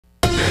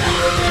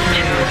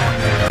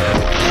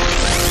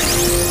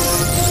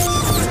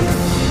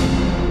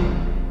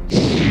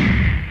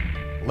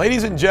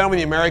Ladies and gentlemen,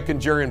 the American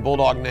jury and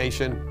Bulldog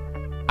Nation,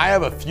 I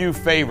have a few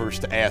favors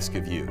to ask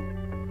of you.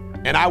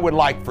 And I would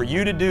like for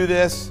you to do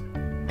this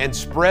and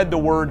spread the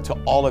word to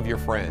all of your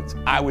friends.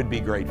 I would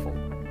be grateful.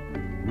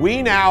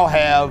 We now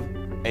have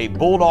a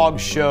Bulldog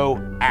Show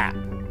app.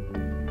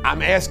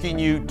 I'm asking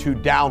you to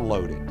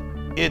download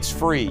it. It's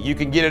free. You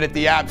can get it at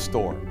the App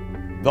Store.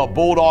 The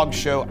Bulldog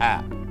Show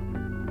app.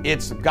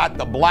 It's got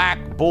the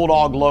black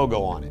Bulldog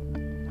logo on it.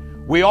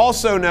 We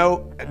also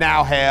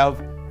now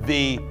have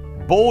the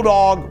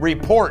Bulldog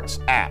Reports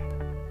app.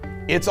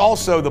 It's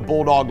also the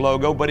Bulldog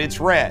logo, but it's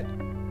red.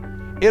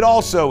 It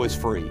also is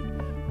free.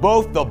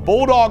 Both the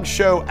Bulldog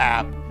Show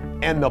app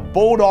and the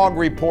Bulldog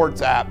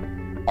Reports app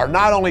are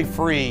not only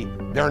free,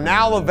 they're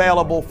now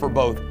available for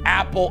both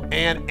Apple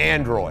and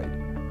Android.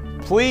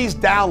 Please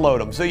download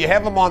them so you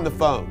have them on the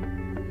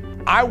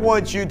phone. I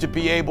want you to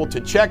be able to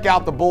check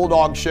out the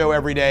Bulldog Show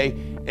every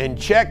day and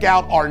check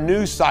out our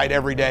news site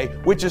every day,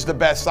 which is the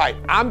best site.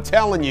 I'm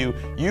telling you,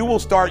 you will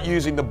start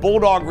using the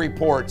Bulldog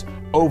Reports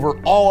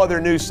over all other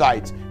news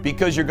sites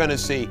because you're going to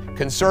see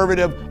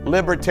conservative,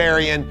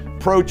 libertarian,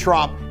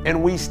 pro-Trump,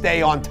 and we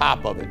stay on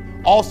top of it.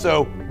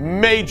 Also,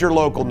 major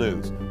local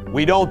news.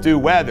 We don't do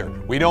weather.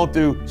 We don't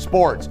do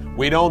sports.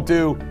 We don't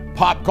do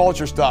pop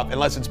culture stuff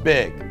unless it's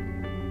big.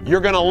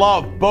 You're going to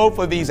love both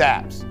of these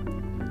apps.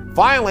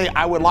 Finally,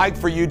 I would like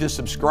for you to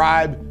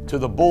subscribe to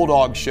the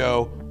Bulldog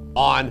Show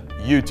on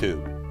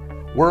YouTube.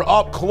 We're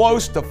up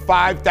close to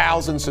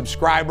 5,000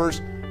 subscribers.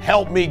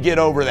 Help me get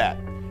over that.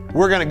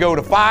 We're going to go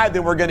to 5,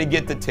 then we're going to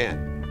get to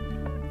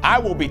 10. I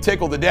will be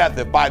tickled to death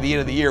if by the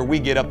end of the year we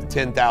get up to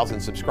 10,000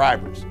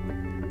 subscribers.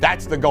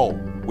 That's the goal.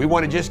 We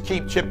want to just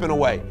keep chipping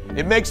away.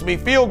 It makes me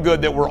feel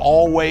good that we're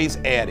always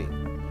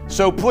adding.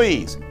 So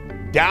please,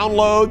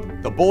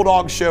 download the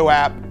Bulldog Show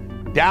app,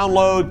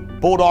 download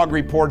Bulldog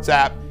Reports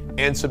app,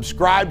 and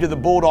subscribe to the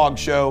Bulldog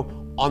Show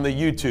on the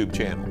YouTube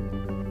channel.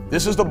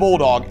 This is the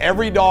Bulldog.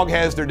 Every dog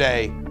has their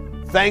day.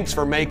 Thanks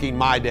for making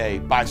my day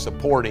by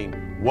supporting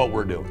what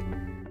we're doing.